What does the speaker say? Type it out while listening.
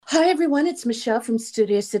Hi, everyone. It's Michelle from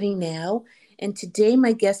Studio City Now. And today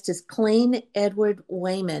my guest is Clayne Edward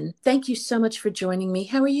Wayman. Thank you so much for joining me.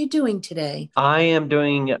 How are you doing today? I am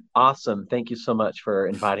doing awesome. Thank you so much for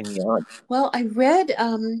inviting me on. Well, I read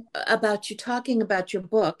about you talking about your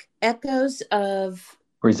book, Echoes of.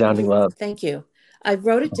 Resounding love. Thank you. I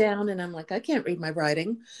wrote it down and I'm like, I can't read my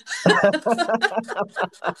writing.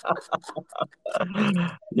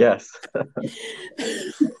 Yes,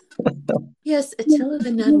 Yes, Attila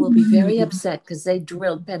the Nun will be very upset because they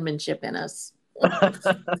drilled penmanship in us.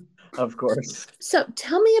 of course. So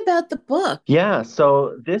tell me about the book. Yeah,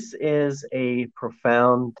 so this is a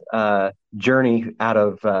profound journey out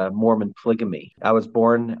of Mormon polygamy.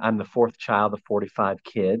 I'm the fourth child of 45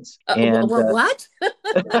 kids. And What?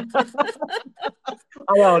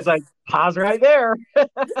 I was like, pause right there. That's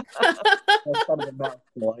kind of a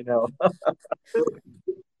mouthful, I know.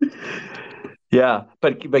 Yeah,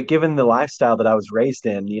 but given the lifestyle that I was raised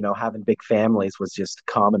in, having big families was just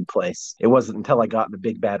commonplace. It wasn't until I got in the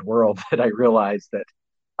big bad world that I realized that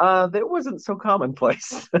wasn't so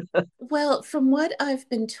commonplace. Well, from what I've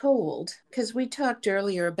been told, because we talked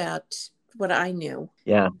earlier about what I knew,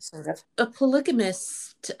 Yeah. sort of, a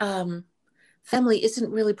polygamist family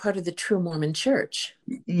isn't really part of the true Mormon church.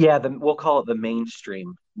 Yeah, we'll call it the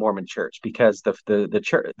mainstream Mormon church because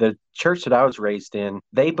the church that I was raised in,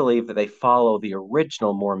 they believe that they follow the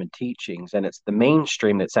original Mormon teachings, and it's the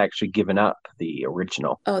mainstream that's actually given up the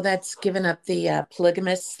original. Oh, that's given up the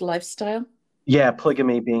polygamist lifestyle? Yeah,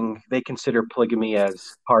 polygamy being they consider polygamy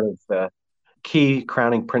as part of the key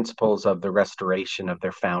crowning principles of the restoration of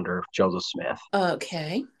their founder, Joseph Smith.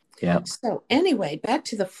 Okay. Yeah. So, anyway, back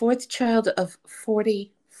to the fourth child of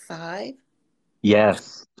 45.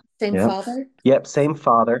 Yes. Same Yep. father? Yep. Same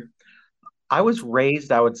father. I was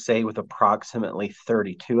raised, I would say, with approximately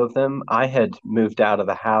 32 of them. I had moved out of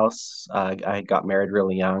the house. I got married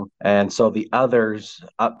really young. And so the others,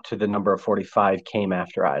 up to the number of 45, came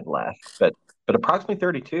after I had left. But approximately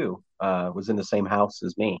 32 was in the same house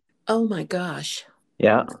as me. Oh my gosh.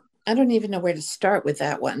 Yeah. I don't even know where to start with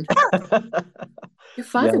that one. Your Yeah.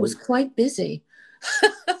 father was quite busy.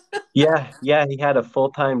 Yeah. Yeah. He had a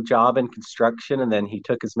full-time job in construction, and then he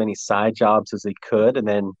took as many side jobs as he could. And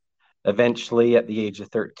then eventually at the age of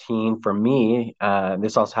 13 for me,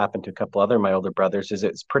 this also happened to a couple other of my older brothers, is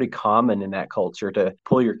it's pretty common in that culture to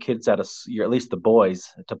pull your kids out of your, at least the boys,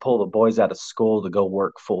 to pull the boys out of school to go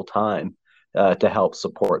work full time to help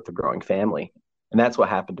support the growing family. And that's what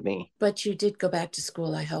happened to me. But you did go back to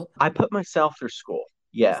school, I hope. I put myself through school.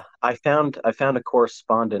 Yeah, I found a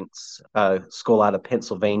correspondence school out of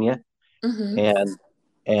Pennsylvania, Hmm.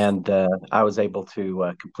 and I was able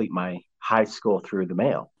to complete my high school through the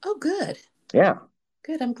mail. Oh, good. Yeah.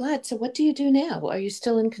 Good. I'm glad. So, what do you do now? Are you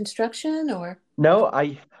still in construction or? No,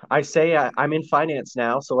 I say I'm in finance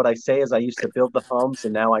now. So what I say is I used to build the homes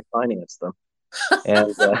and now I finance them.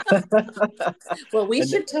 And Well, we and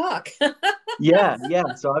should talk. yeah,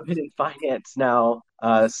 yeah. So I've been in finance now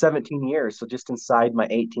 17 years. So just inside my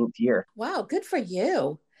 18th year. Wow, good for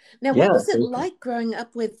you. Now, what Yeah, was it thank you. like growing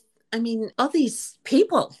up with, I mean, all these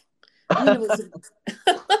people? I mean, it was,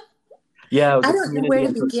 Yeah, it was I a don't know community where to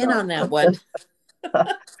unto begin itself. on that one.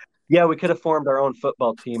 Yeah, we could have formed our own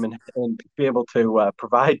football team and be able to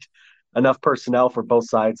provide enough personnel for both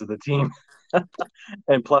sides of the team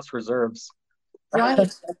and plus reserves. Right.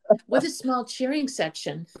 With a small cheering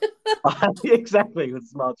section. Exactly, with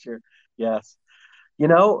small cheer. Yes. You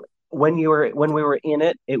know, when we were in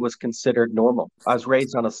it, it was considered normal. I was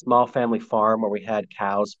raised on a small family farm where we had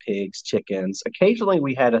cows, pigs, chickens. Occasionally,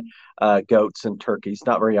 we had goats and turkeys.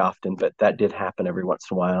 Not very often, but that did happen every once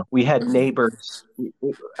in a while. We had Hmm. neighbors.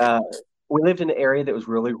 Uh, we lived in an area that was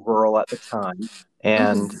really rural at the time,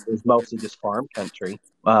 and it Hmm. was mostly just farm country.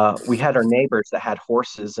 We had our neighbors that had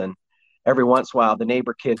horses, and every once in a while, the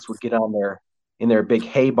neighbor kids would get on their in their big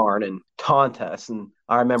hay barn and taunt us. And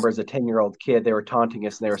I remember as a 10-year-old kid, they were taunting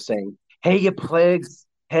us and they were saying, "Hey, you plagues.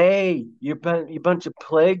 Hey, you bunch of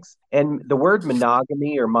plagues." And the word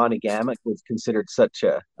monogamy or monogamic was considered such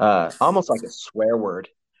a, almost like a swear word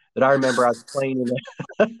that I remember I was playing in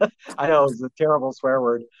I know it was a terrible swear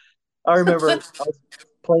word. I remember I was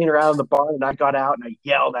playing around in the barn and I got out and I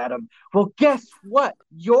yelled at him, "Well, guess what?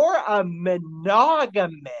 You're a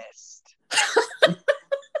monogamist."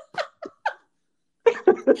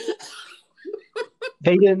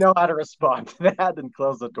 They didn't know how to respond to that and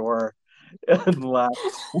close the door and left.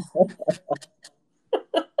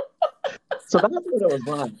 So that's what it was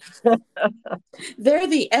like. They're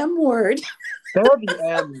the M word. They're the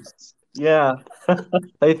M's. Yeah.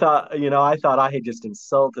 They thought, I thought I had just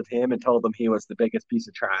insulted him and told him he was the biggest piece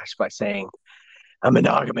of trash by saying, "I'm a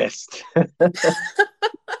monogamist."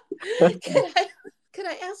 Could I, could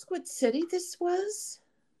I ask what city this was?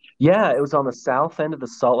 Yeah, it was on the south end of the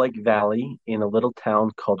Salt Lake Valley in a little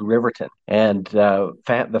town called Riverton. And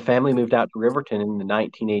the family moved out to Riverton in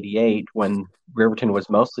 1988 when Riverton was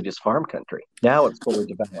mostly just farm country. Now it's fully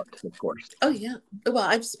developed, of course. Oh, yeah. Well,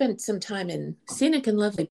 I've spent some time in scenic and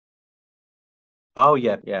lovely. Oh,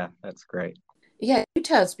 yeah, yeah, that's great. Yeah,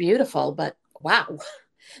 Utah's beautiful, but wow.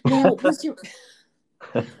 Now,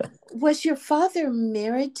 was your father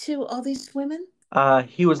married to all these women?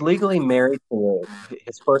 He was legally married to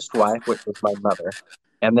his first wife, which was my mother,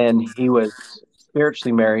 and then he was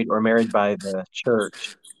spiritually married or married by the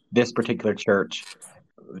church, this particular church,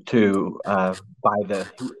 to by the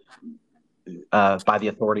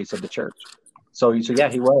authorities of the church. So yeah,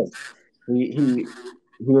 he was. He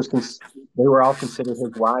was. They were all considered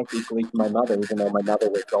his wife equally to my mother, even though my mother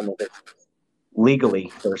was only his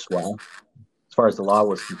legally first wife, as far as the law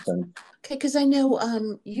was concerned. Okay, because I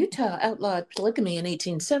know Utah outlawed polygamy in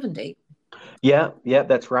 1870. Yeah, yeah,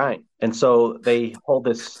 that's right. And so they hold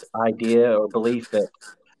this idea or belief that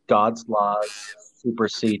God's laws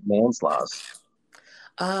supersede man's laws.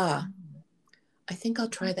 Ah, I think I'll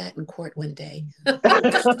try that in court one day.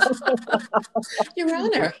 Your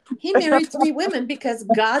Honor, he married three women because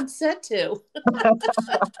God said to.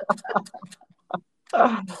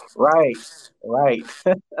 Right, right.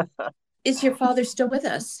 Is your father still with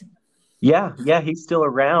us? Yeah, yeah, he's still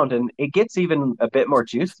around, and it gets even a bit more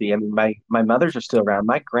juicy. I mean, my mothers are still around.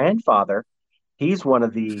 My grandfather, he's one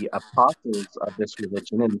of the apostles of this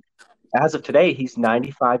religion, and as of today, he's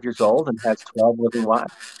 95 years old and has 12 living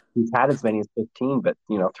wives. He's had as many as 15, but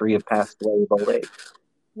three have passed away of old age.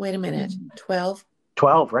 Wait a minute, 12?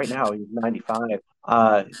 12 right now. He's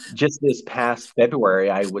 95. Just this past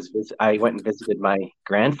February, I went and visited my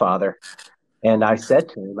grandfather, and I said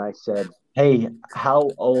to him, I said, "Hey,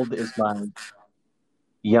 how old is my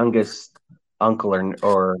youngest uncle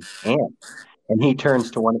or aunt?" And he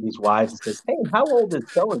turns to one of his wives and says, "Hey, how old is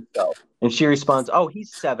so and so?" And she responds, "Oh,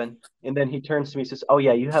 he's 7." And then he turns to me and says, "Oh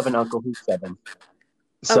yeah, you have an uncle who's 7."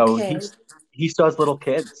 So Okay, he still has little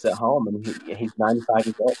kids at home, and he's 95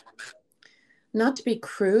 years old. not to be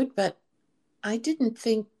crude, but I didn't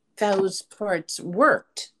think those parts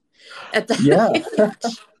worked at Yeah. that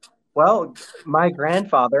age. Well, my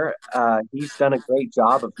grandfather, he's done a great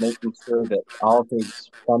job of making sure that all of his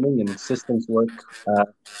plumbing and systems work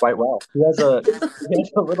quite well. He has a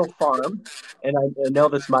little farm, and I know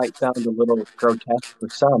this might sound a little grotesque for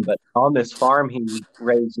some, but on this farm he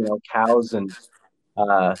raised, cows and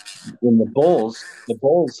uh, in the bulls,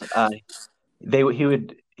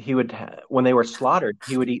 he would when they were slaughtered,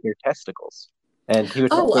 he would eat their testicles, and he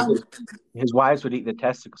would Oh, also his wives would eat the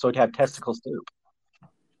testicles, so he'd have testicle soup.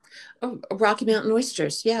 Rocky Mountain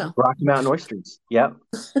oysters, yeah. Rocky Mountain oysters. Yep.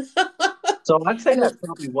 So I'd say that's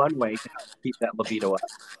probably one way to help keep that libido up.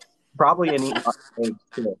 Probably an eating eggs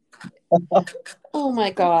too. Oh my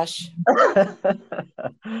gosh.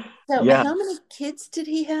 So Yeah. how many kids did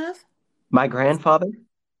he have? My grandfather,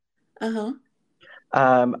 Uh-huh.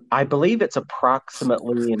 I believe it's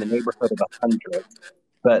approximately in the neighborhood of 100,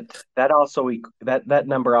 but that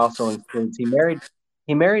number also includes he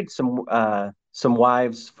married some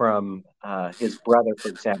wives from his brother, for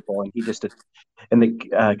example, and he just and the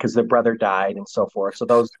because the brother died and so forth. So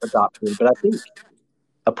those adopted, but I think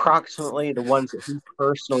approximately the ones that he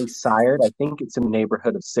personally sired, I think it's in the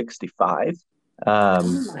neighborhood of 65.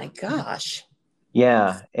 Um, Oh my gosh.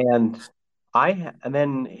 yeah, and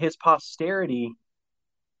then his posterity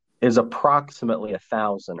is approximately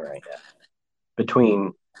 1,000 right now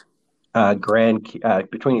between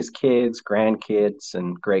between his kids, grandkids,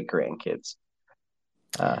 and great grandkids.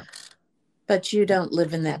 Uh, But you don't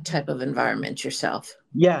live in that type of environment yourself.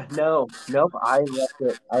 yeah, no, nope. I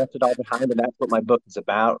left it all behind, and that's what my book is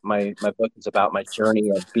about. My book is about my journey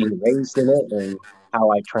of being raised in it and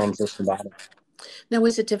how I transitioned out of it. Now,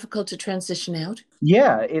 was it difficult to transition out?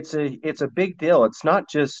 Yeah, it's a big deal. It's not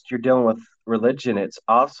just you're dealing with religion, it's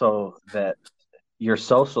also that your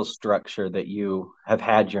social structure that you have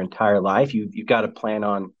had your entire life, you've got to plan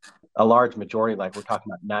on a large majority, like we're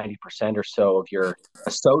talking about 90% or so of your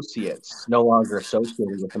associates no longer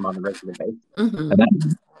associated with them on a regular basis. Mm-hmm.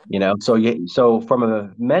 And so from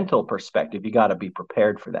a mental perspective, you got to be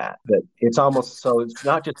prepared for that. But it's almost so it's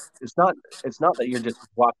not that you're just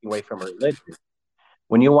walking away from a religion.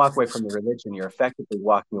 When you walk away from the religion, you're effectively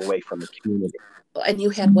walking away from the community. And you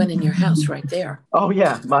had one in your house right there. Oh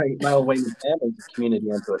yeah, my old Wayman family is a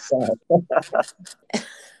community unto itself.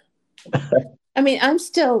 I mean, I'm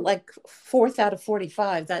still like fourth out of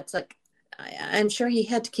 45. That's like, I'm sure he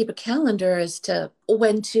had to keep a calendar as to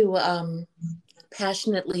when to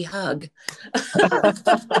passionately hug?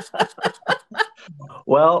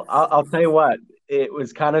 Well, I'll tell you what. It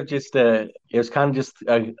was kind of just a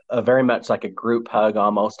very much like a group hug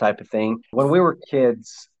almost type of thing. When we were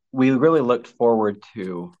kids, we really looked forward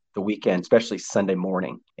to the weekend, especially Sunday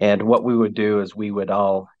morning. And what we would do is we would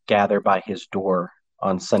all gather by his door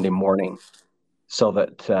on Sunday morning so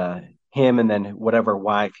that him and then whatever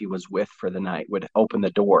wife he was with for the night would open the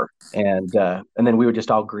door, and then we would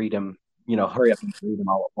just all greet him, hurry up and greet him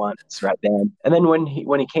all at once right then. And then when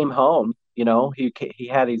he came home, he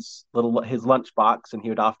had his lunch box, and he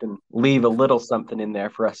would often leave a little something in there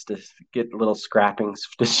for us to get little scrappings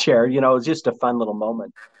to share. It was just a fun little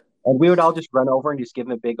moment. And we would all just run over and just give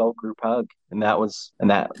him a big old group hug, and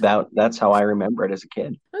that's how I remember it as a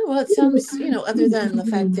kid. Oh, well, it sounds, other than the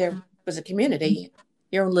fact there was a community,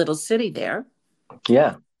 your own little city there,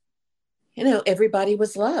 Yeah. Everybody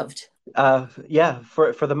was loved. Yeah,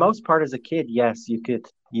 for the most part as a kid, yes, you could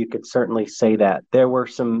certainly say that.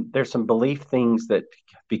 There's some belief things that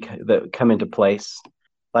come into place.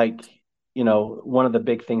 Like, one of the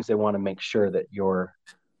big things they want to make sure that you're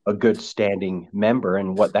a good standing member,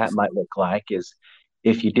 and what that might look like is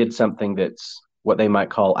if you did something that's what they might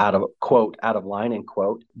call out of line, end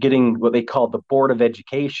quote, getting what they called the Board of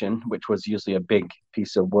Education, which was usually a big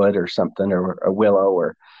piece of wood or something, or a willow,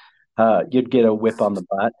 or you'd get a whip on the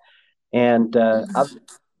butt. And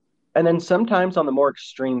and then sometimes on the more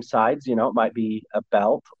extreme sides, it might be a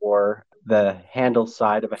belt or the handle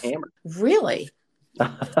side of a hammer. Really?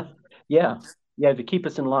 Yeah, yeah, to keep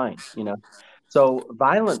us in line. So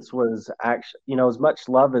violence was actually, as much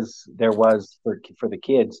love as there was for the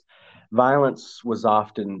kids, violence was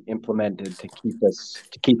often implemented to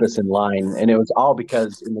keep us in line, and it was all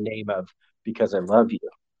because in the name of because I love you.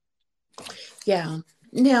 Yeah.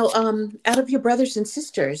 Now, out of your brothers and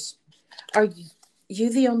sisters, are you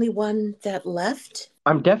the only one that left?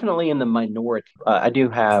 I'm definitely in the minority. I do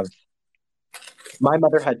have My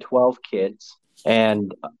mother had 12 kids,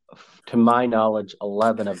 and to my knowledge,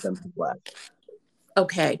 11 of them have left.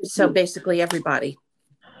 Okay, so basically everybody.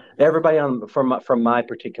 Everybody from my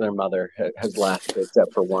particular mother has left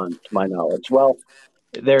except for one, to my knowledge. Well,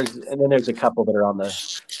 there's a couple that are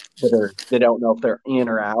they don't know if they're in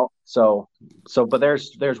or out. But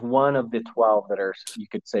there's one of the 12 that are, you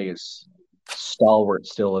could say, is stalwart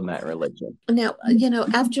still in that religion. Now,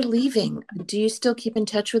 after leaving, do you still keep in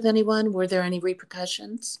touch with anyone? Were there any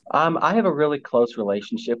repercussions? I have a really close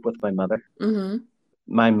relationship with my mother. Mm-hmm.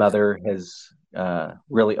 My mother has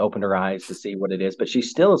really opened her eyes to see what it is, but she's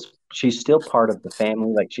still part of the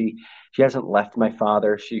family. Like she hasn't left my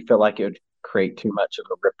father. She felt like it would create too much of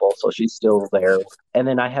a ripple, so she's still there. And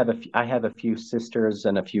then I have a few sisters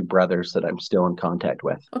and a few brothers that I'm still in contact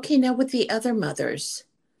with. Okay, now with the other mothers,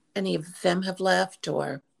 any of them have left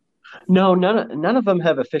or? No, none of them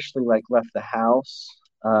have officially like left the house,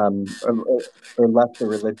 or left the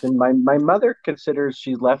religion. My mother considers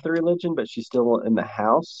she's left the religion, but she's still in the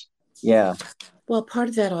house. Yeah. Well, part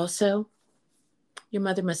of that also, your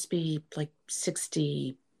mother must be like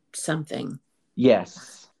 60 something.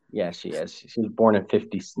 Yes. Yeah, she is. She was born in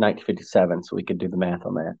 1957, so we could do the math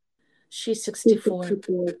on that. She's 64.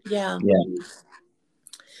 Yeah. Yeah.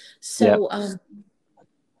 So,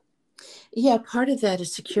 yeah, part of that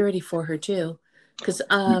is security for her too. Because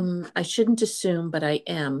I shouldn't assume, but I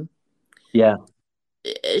am. Yeah.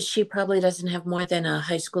 She probably doesn't have more than a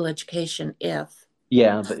high school education, if.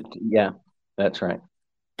 Yeah, that's right.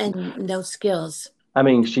 And no skills. I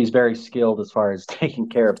mean, she's very skilled as far as taking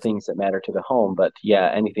care of things that matter to the home, but yeah,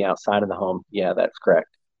 anything outside of the home, yeah, that's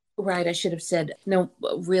correct. Right, I should have said no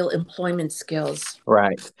real employment skills.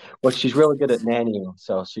 Right. Well, she's really good at nannying,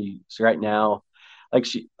 so she right now,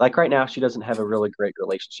 right now, she doesn't have a really great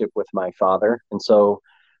relationship with my father, and so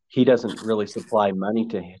he doesn't really supply money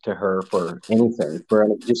to her for anything, for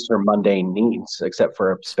just her mundane needs, except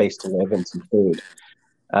for a space to live and some food.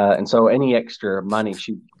 And so any extra money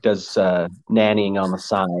she does nannying on the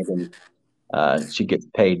side, and she gets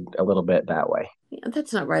paid a little bit that way. Yeah,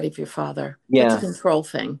 that's not right of your father. Yeah. That's a control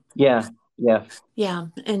thing. Yeah. Yeah.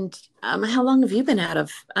 And how long have you been out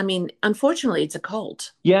of? I mean, unfortunately, it's a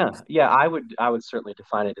cult. Yeah. I would certainly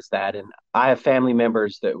define it as that, and I have family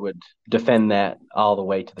members that would defend that all the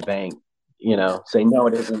way to the bank. Say no,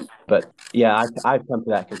 it isn't. But yeah, I've come to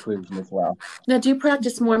that conclusion as well. Now, do you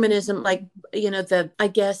practice Mormonism like, I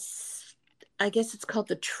guess it's called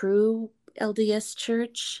the True LDS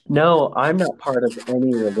Church? No, I'm not part of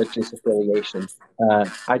any religious affiliation.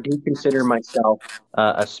 I do consider myself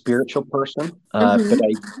a spiritual person, but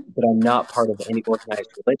I'm not part of any organized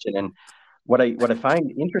religion. And what I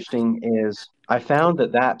find interesting is I found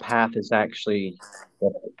that path is actually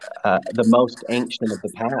the most ancient of the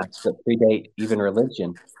paths that predate even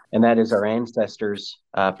religion, and that is our ancestors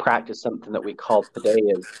practice something that we call today,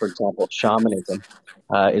 as for example, shamanism.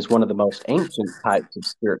 Is one of the most ancient types of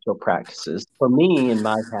spiritual practices. For me, in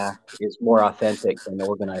my path, is more authentic than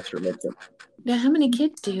organized religion. Now, how many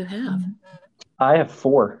kids do you have? I have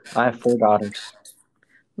four. I have four daughters.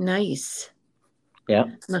 Nice. Yeah.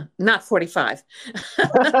 No, not 45.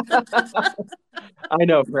 I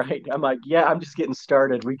know, right? I'm like, yeah, I'm just getting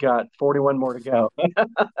started. We got 41 more to go.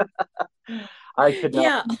 I could not.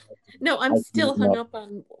 Yeah. No, I'm I still hung up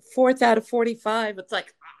on fourth out of 45. It's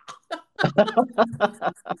like,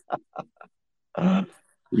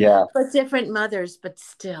 yeah, but different mothers, but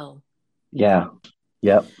still. yeah,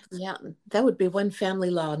 yep. Yeah, that would be one family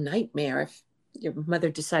law nightmare if your mother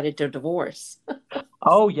decided to divorce.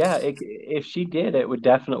 Oh, yeah. If she did, it would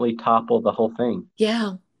definitely topple the whole thing.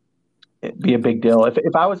 Yeah, It'd be a big deal.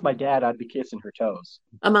 If I was my dad, I'd be kissing her toes,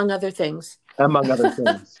 among other things. among other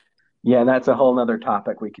things. Yeah, and that's a whole nother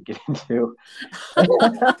topic we could get into.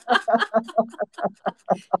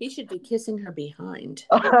 He should be kissing her behind.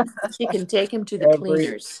 She can take him to the Every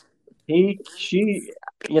cleaners. she,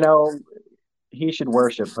 you know, he should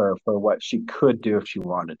worship her for what she could do if she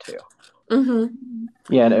wanted to. Mm-hmm.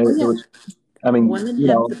 Yeah, and Well, it yeah. was. I mean, Women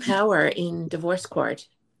have the power in divorce court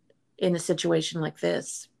in a situation like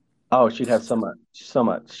this. oh, she'd have so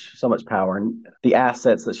much power and the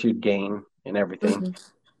assets that she'd gain and everything.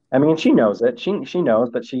 Mm-hmm. I mean, she knows it. She knows,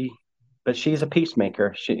 but she's a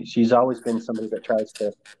peacemaker. She's always been somebody that tries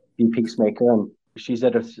to be peacemaker, and she's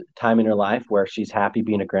at a time in her life where she's happy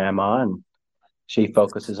being a grandma, and she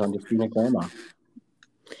focuses on just being a grandma.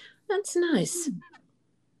 That's nice.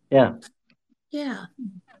 Yeah. Yeah,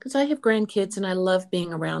 because I have grandkids and I love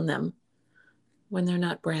being around them when they're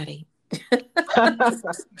not bratty.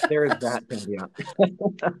 There is that caveat.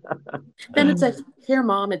 Then it's like, here,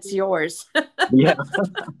 Mom, it's yours. Yeah.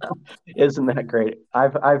 Isn't that great?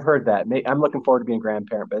 I've heard that. I'm looking forward to being a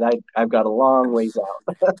grandparent, but I've got a long ways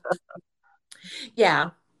out.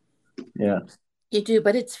 Yeah, Yeah. you do,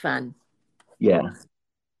 but it's fun. Yeah.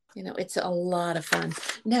 It's a lot of fun.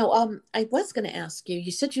 Now, I was going to ask you,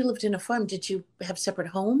 you said you lived in a farm. Did you have separate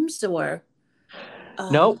homes or?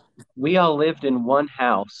 No, we all lived in one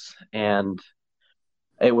house, and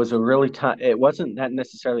it was a really it wasn't that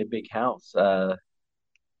necessarily a big house. I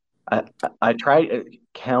tried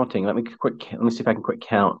counting. Let me see if I can quick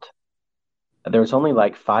count. There was only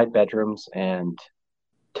like five bedrooms and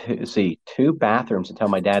two bathrooms until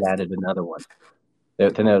my dad added another one.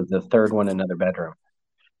 Then there was the third one, another bedroom.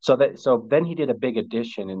 So then he did a big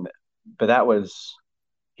addition, but that was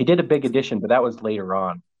he did a big addition, but that was later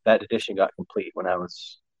on. That addition got complete when I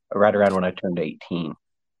was right around when I turned 18.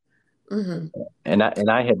 Mm-hmm. And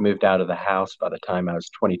I had moved out of the house by the time I was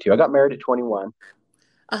 22. I got married at 21.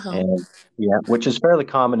 Uh-huh. And yeah, which is fairly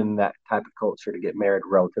common in that type of culture to get married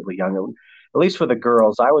relatively young. At least for the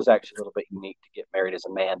girls, I was actually a little bit unique to get married as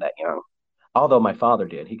a man that young. Although my father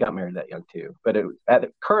did, he got married that young too. But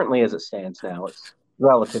currently, as it stands now, it's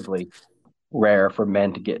relatively rare for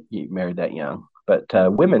men to get married that young. But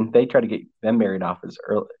women, they try to get them married off as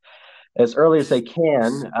early as they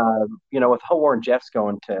can. With whole Warren Jeffs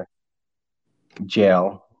going to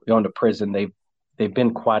jail, going to prison, they've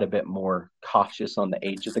been quite a bit more cautious on the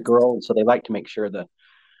age of the girl, and so they like to make sure the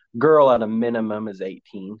girl at a minimum is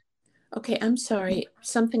 18. Okay, I'm sorry.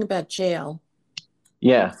 Something about jail.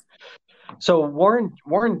 Yeah. So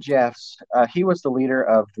Warren Jeffs, he was the leader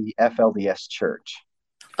of the FLDS Church.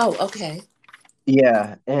 Oh, okay.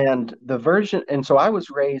 Yeah, and so I was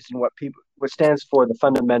raised in what stands for the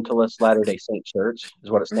Fundamentalist Latter-day Saint Church is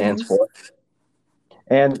what it stands for.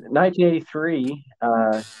 And 1983,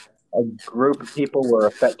 a group of people were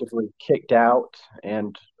effectively kicked out,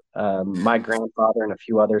 and my grandfather and a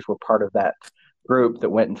few others were part of that group that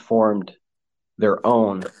went and formed their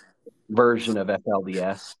own version of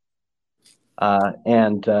FLDS.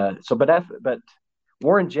 But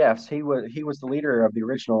Warren Jeffs, he was the leader of the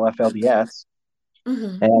original FLDS,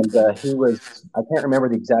 and I can't remember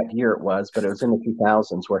the exact year it was, but it was in the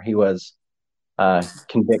 2000s where he was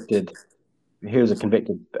convicted. He was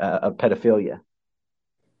convicted of pedophilia,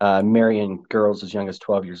 marrying girls as young as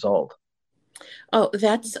 12 years old. Oh,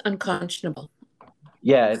 that's unconscionable.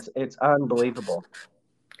 Yeah, it's unbelievable.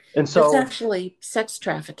 And so it's actually sex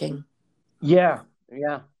trafficking. Yeah,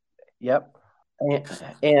 yep.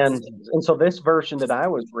 And so this version that I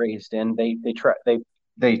was raised in, they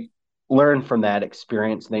learn from that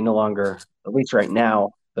experience, and they no longer, at least right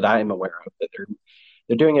now that I am aware of, that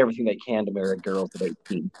they're doing everything they can to marry girls at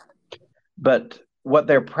 18. But what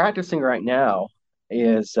they're practicing right now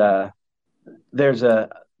is there's a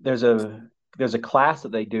there's a there's a class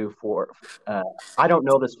that they do for. Uh, I don't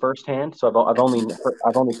know this firsthand, so I've only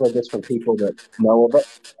heard this from people that know of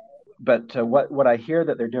it. But what I hear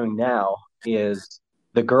that they're doing now is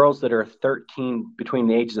the girls that are 13, between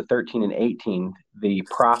the ages of 13 and 18, the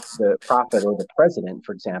prophet or the president,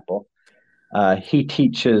 for example, he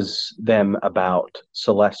teaches them about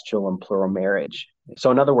celestial and plural marriage.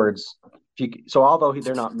 So in other words, so although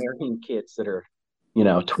they're not marrying kids that are,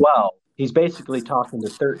 12, he's basically talking to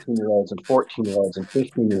 13-year-olds and 14-year-olds and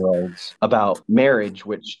 15-year-olds about marriage,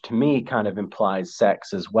 which to me kind of implies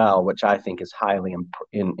sex as well, which I think is highly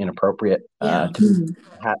inappropriate Yeah. to be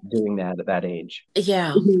doing that at that age.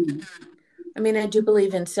 Yeah. I mean, I do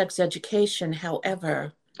believe in sex education.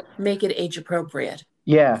 However, make it age appropriate.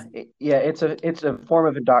 Yeah, yeah, it's a form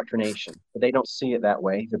of indoctrination, but they don't see it that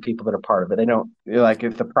way. The people that are part of it, they don't like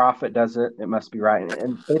if the prophet does it, it must be right.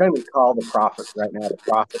 And they don't even call the prophet right now the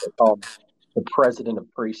prophet. They call him the president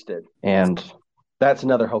of priesthood, and that's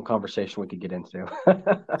another whole conversation we could get into.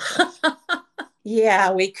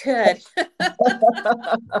 Yeah, we could.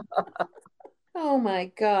 Oh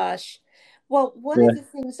my gosh. Well, one Yeah. of the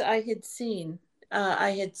things I had seen, I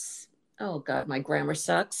had, oh God, my grammar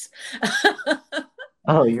sucks.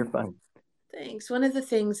 Oh, you're fine. Thanks. One of the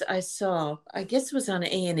things I saw, I guess it was on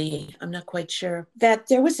A&E, I'm not quite sure, that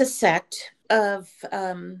there was a sect of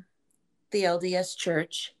the LDS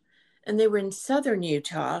Church, and they were in southern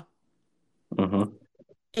Utah, Mm-hmm.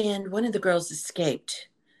 and one of the girls escaped,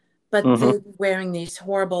 but they Mm-hmm. were wearing these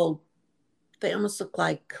horrible, they almost look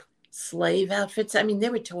like slave outfits. I mean, they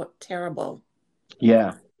were terrible.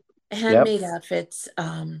 Yeah. Yep. Handmade outfits.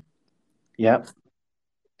 Yep.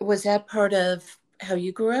 Was that part of how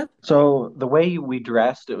you grew up? So the way we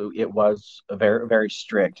dressed, it was very, very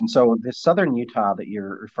strict. And so this southern Utah that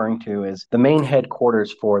you're referring to is the main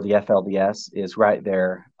headquarters for the FLDS is right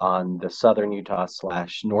there on the southern Utah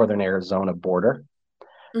 / northern Arizona border.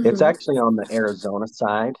 It's Mm-hmm. actually on the Arizona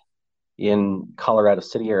side in Colorado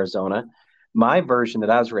City, Arizona. My version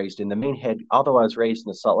that I was raised in, although I was raised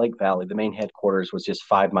in the Salt Lake Valley, the main headquarters was just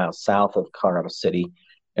 5 miles south of Colorado City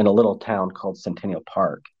in a little town called Centennial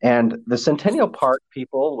Park. And the Centennial Park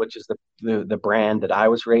people, which is the brand that I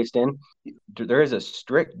was raised in, there is a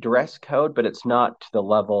strict dress code, but it's not to the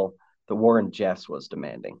level that Warren Jeffs was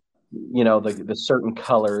demanding. The certain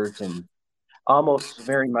colors and almost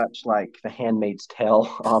very much like The Handmaid's Tale,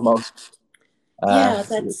 almost. Uh,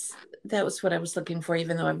 Yeah, that was what I was looking for,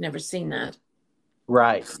 even though I've never seen that.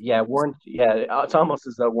 Right. Yeah. Warren. Yeah. It's almost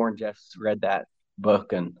as though Warren Jeffs read that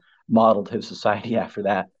book and modeled his society after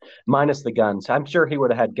that, minus the guns. I'm sure he would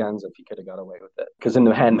have had guns if he could have got away with it. Because in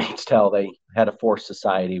The Handmaid's Tale, they had a forced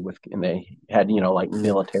society and they had, like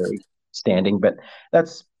military standing. But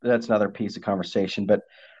that's another piece of conversation. But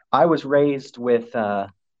I was raised with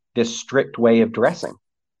this strict way of dressing,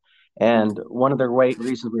 and one of the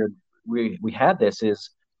reasons we had this is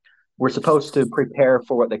we're supposed to prepare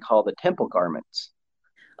for what they call the temple garments.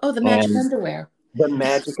 Oh, the magic And underwear. the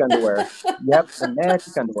magic underwear. Yep, the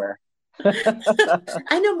magic underwear.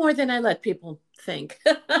 I know more than I let people think.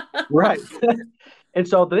 Right. And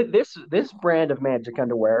so this brand of magic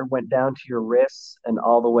underwear went down to your wrists and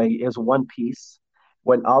all the way is one piece,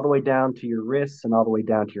 went all the way down to your wrists and all the way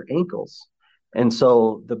down to your ankles. And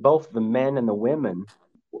so both the men and the women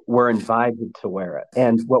were invited to wear it.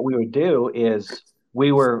 And what we would do is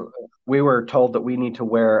we were we were told that we need to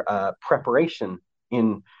wear preparation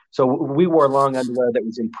in. So we wore long underwear that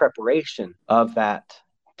was in preparation of that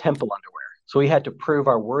temple underwear. So we had to prove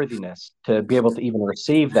our worthiness to be able to even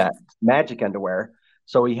receive that magic underwear.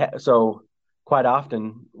 So quite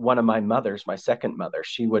often one of my mothers, my second mother,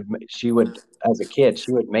 she would as a kid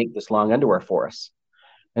she would make this long underwear for us.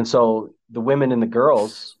 And so the women and the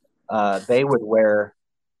girls, they would wear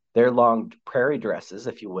their long prairie dresses,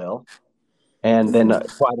 if you will. And then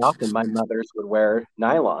quite often my mothers would wear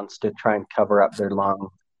nylons to try and cover up their long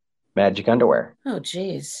magic underwear. Oh,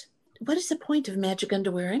 geez. What is the point of magic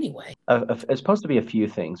underwear anyway? It's supposed to be a few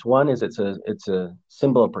things. One is it's a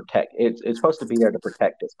symbol of protect. It's supposed to be there to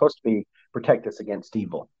protect. It's supposed to be protect us against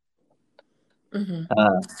evil. Mm-hmm.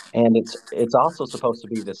 And it's also supposed to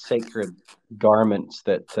be the sacred garments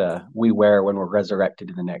that we wear when we're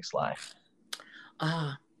resurrected in the next life.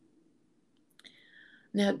 Ah.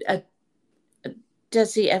 Now,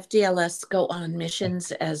 does the FDLS go on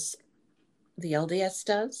missions as the LDS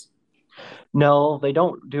does? No, they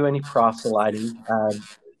don't do any proselyting.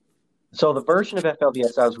 So the version of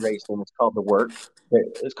FLDS I was raised in is called the Work.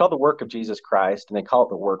 It's called the Work of Jesus Christ, and they call it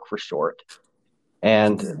the Work for short.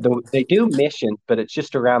 And they do mission, but it's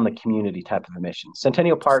just around the community type of a mission.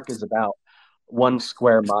 Centennial Park is about 1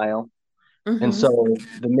 square mile. And Mm-hmm. so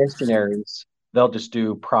the missionaries, they'll just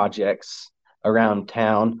do projects around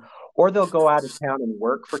town, or they'll go out of town and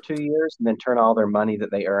work for 2 years and then turn all their money that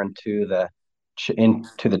they earn to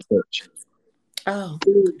into the church. Oh,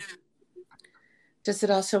 does it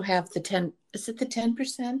also have the 10? Is it the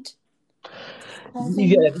 10%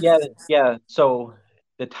 tithing? Yeah. So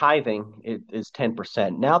the tithing is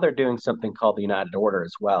 10%. Now they're doing something called the United Order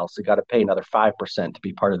as well. So you got to pay another 5% to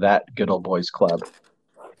be part of that good old boys club.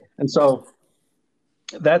 And so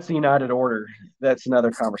that's the United Order. That's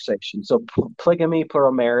another conversation. So polygamy,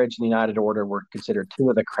 plural marriage, and the United Order were considered two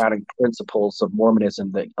of the crowning principles of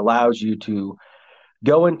Mormonism that allows you to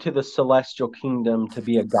go into the celestial kingdom to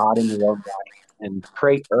be a god in your own right and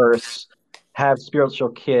create earths, have spiritual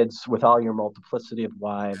kids with all your multiplicity of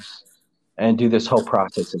wives, and do this whole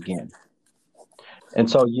process again. And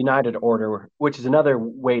so United Order, which is another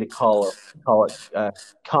way to call it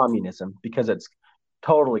communism, because it's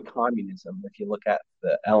totally communism if you look at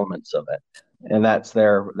the elements of it, and that's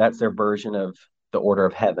their version of the Order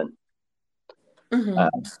of Heaven. Mm-hmm. Uh,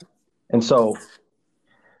 and so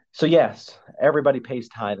yes, everybody pays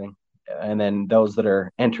tithing, and then those that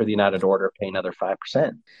are enter the United Order pay another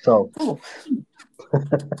 5%. So Oh,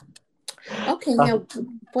 okay. uh, Now,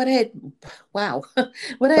 what I had, wow,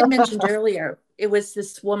 what I had mentioned earlier, it was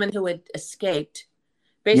this woman who had escaped.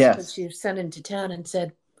 Basically, yes, she was sent into town and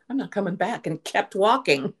said, "I'm not coming back," and kept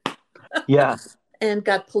walking yeah, and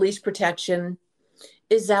got police protection.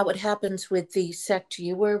 Is that what happens with the sect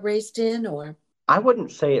you were raised in, or? I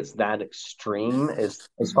wouldn't say it's that extreme as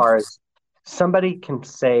Mhm. far as somebody can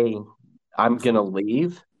say I'm gonna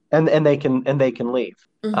leave, and they can leave.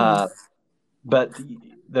 Mhm. Uh, but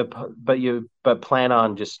the but plan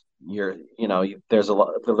on just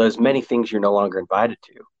there's many things you're no longer invited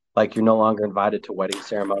to. Like you're no longer invited to wedding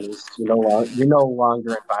ceremonies. You're no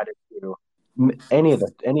longer invited to any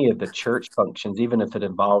of the church functions, even if it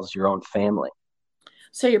involves your own family.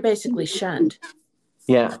 So you're basically shunned.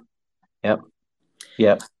 Yeah. Yep.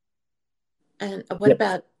 Yep. And what Yep.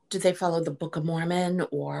 about, do they follow the Book of Mormon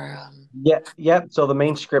or? Yeah, yeah. So the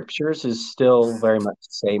main scriptures is still very much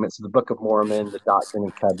the same. It's the Book of Mormon, the Doctrine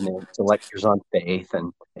and Covenants, the Lectures on Faith,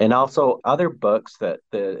 and also other books that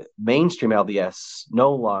the mainstream LDS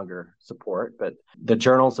no longer support. But the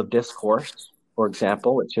Journals of Discourse, for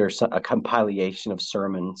example, which are a compilation of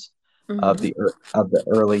sermons of Mhm. the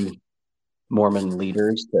early Mormon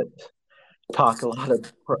leaders that talk a lot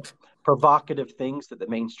of provocative things that the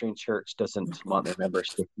mainstream church doesn't want their members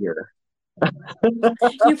to hear.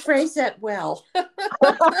 You phrase that well.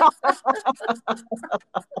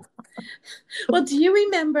 Well, do you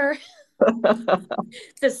remember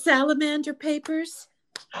the Salamander Papers?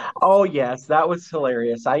 Oh yes, that was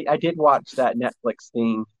hilarious. I did watch that Netflix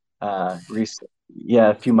thing recently, yeah,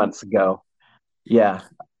 a few months ago. Yeah.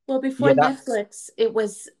 Well, before Yeah, Netflix, it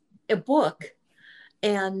was a book,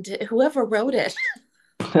 and whoever wrote it,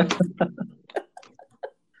 that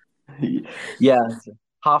yeah,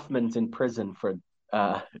 Hoffman's in prison for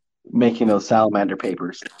uh making those salamander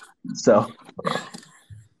papers. So,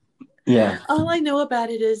 yeah. all I know about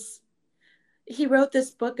it is he wrote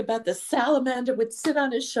this book about the salamander would sit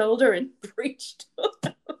on his shoulder and preach.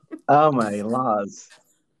 Oh my laws.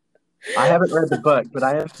 I haven't read the book, but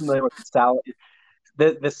I am familiar with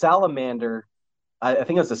the salamander. I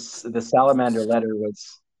think it was the salamander letter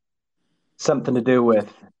was something to do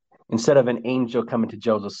with instead of an angel coming to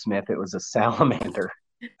Joseph Smith, it was a salamander,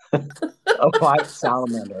 a white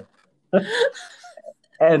salamander.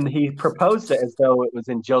 And he proposed it as though it was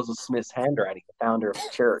in Joseph Smith's handwriting, the founder of the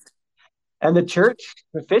church. And the church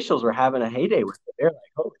officials were having a heyday with it. They're like,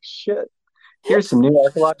 holy shit, here's some new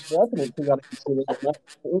archaeological evidence. We got to consider that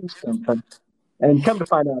change something. And come to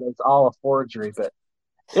find out, it's all a forgery, but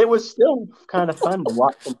it was still kind of fun to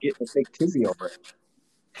watch them get in a big tizzy over it.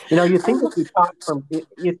 Oh, You think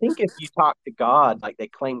if you talk to God like they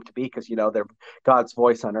claim to be, because they're God's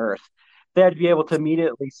voice on earth, they'd be able to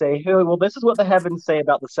immediately say, "Hey, well, this is what the heavens say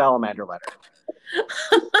about the salamander letter."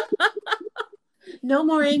 no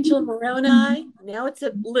more Angel Moroni. Now it's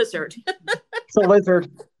a lizard. It's a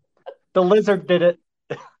lizard. The lizard did it.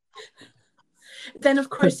 Then, of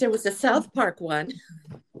course, there was a South Park one.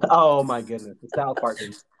 Oh my goodness, the South Park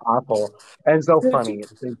is awful and so Do, funny at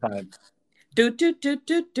the same time. do, do, do,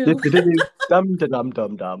 do, do. Dum dum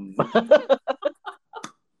dum dum.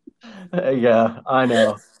 Yeah, I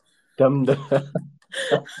know. Dum dum.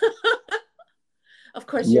 Of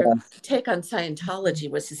course, your Yeah. take on Scientology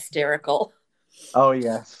was hysterical. Oh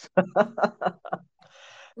yes.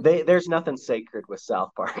 There's nothing sacred with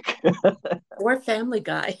South Park Or Family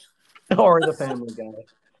Guy. or the Family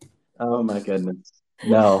Guy. Oh my goodness.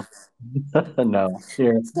 No, no.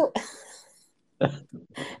 Here. So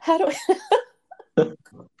how do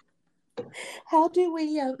how do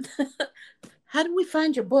we how do we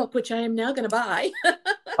find your book, which I am now going to buy?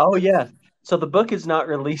 Oh yeah. So the book is not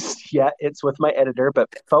released yet. It's with my editor, but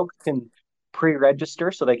folks can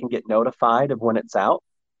pre-register so they can get notified of when it's out.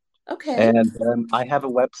 Okay, And I have a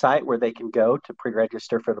website where they can go to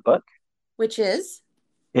pre-register for the book. which is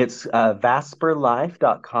It's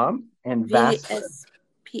vasperlife.com and V Vasper. S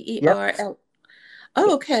P E Yep. R L.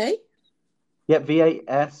 Oh, okay. Yep.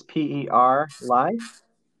 VASPER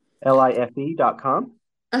life.com.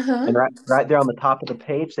 Uh huh. And right there on the top of the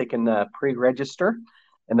page, they can pre-register,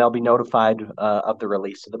 and they'll be notified of the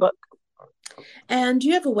release of the book. And do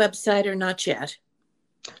you have a website or not yet?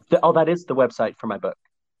 Oh, that is the website for my book.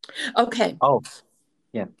 Okay. Oh,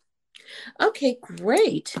 yeah. Okay,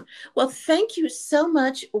 great. Well, thank you so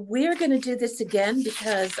much. We're going to do this again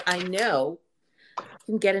because I know you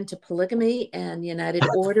can get into polygamy and United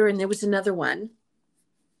Order, and there was another one.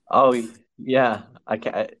 Oh, yeah. I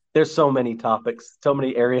can There's so many topics, so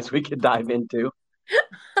many areas we could dive into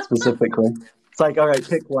specifically. It's like, all right,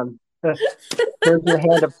 pick one. Here's your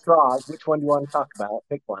hand of straws. Which one do you want to talk about?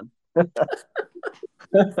 Pick one.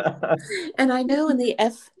 And I know in the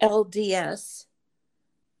FLDS,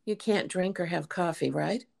 you can't drink or have coffee,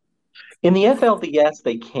 right? In the FLDS,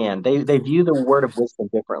 they can. They view the word of wisdom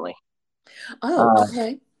differently. Oh, Uh,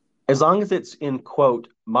 okay. as long as it's in quote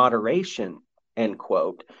moderation end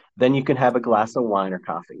quote, then you can have a glass of wine or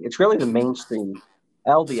coffee. It's really the mainstream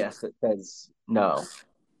LDS that says no.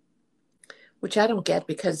 Which I don't get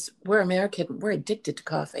because we're American. We're addicted to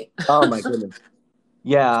coffee. Oh my goodness.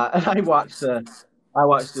 Yeah, I watched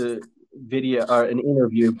a video or an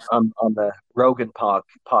interview on the Rogan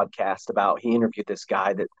podcast about he interviewed this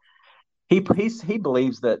guy that he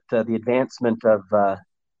believes that the advancement of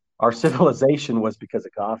our civilization was because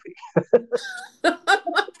of coffee.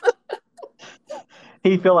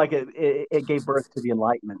 He feel like it gave birth to the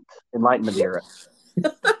Enlightenment era.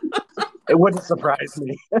 It wouldn't surprise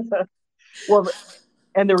me. Well,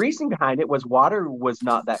 and the reason behind it was water was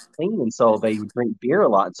not that clean, and so they would drink beer a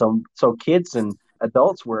lot. So kids and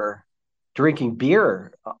adults were drinking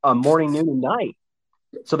beer morning, noon, and night.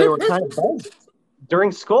 So they were kind of buzzed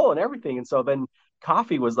during school and everything. And so then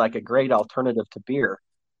coffee was like a great alternative to beer.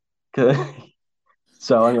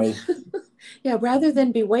 So anyway, Yeah, rather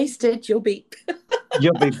than be wasted, you'll be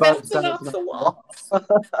you'll be buzzed, bouncing bouncing off off the the wall. walls.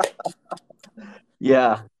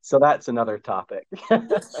 Yeah. So that's another topic.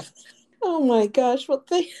 Oh my gosh. Well,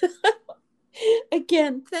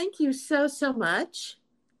 again, thank you so, so much.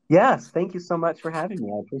 Yes. Thank you so much for having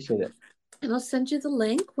me. I appreciate it. And I'll send you the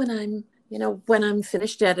link when I'm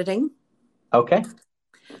finished editing. Okay.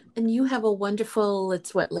 And you have a wonderful,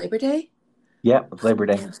 it's what, Labor Day? Yeah. With Labor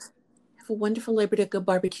Day. Yeah. Have a wonderful Labor Day. Go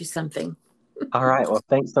barbecue something. All right. Well,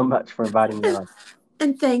 thanks so much for inviting me on.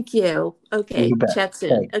 And thank you. Okay. You bet. Chat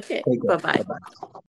soon. Okay. Okay. Take care. Bye bye. Bye bye.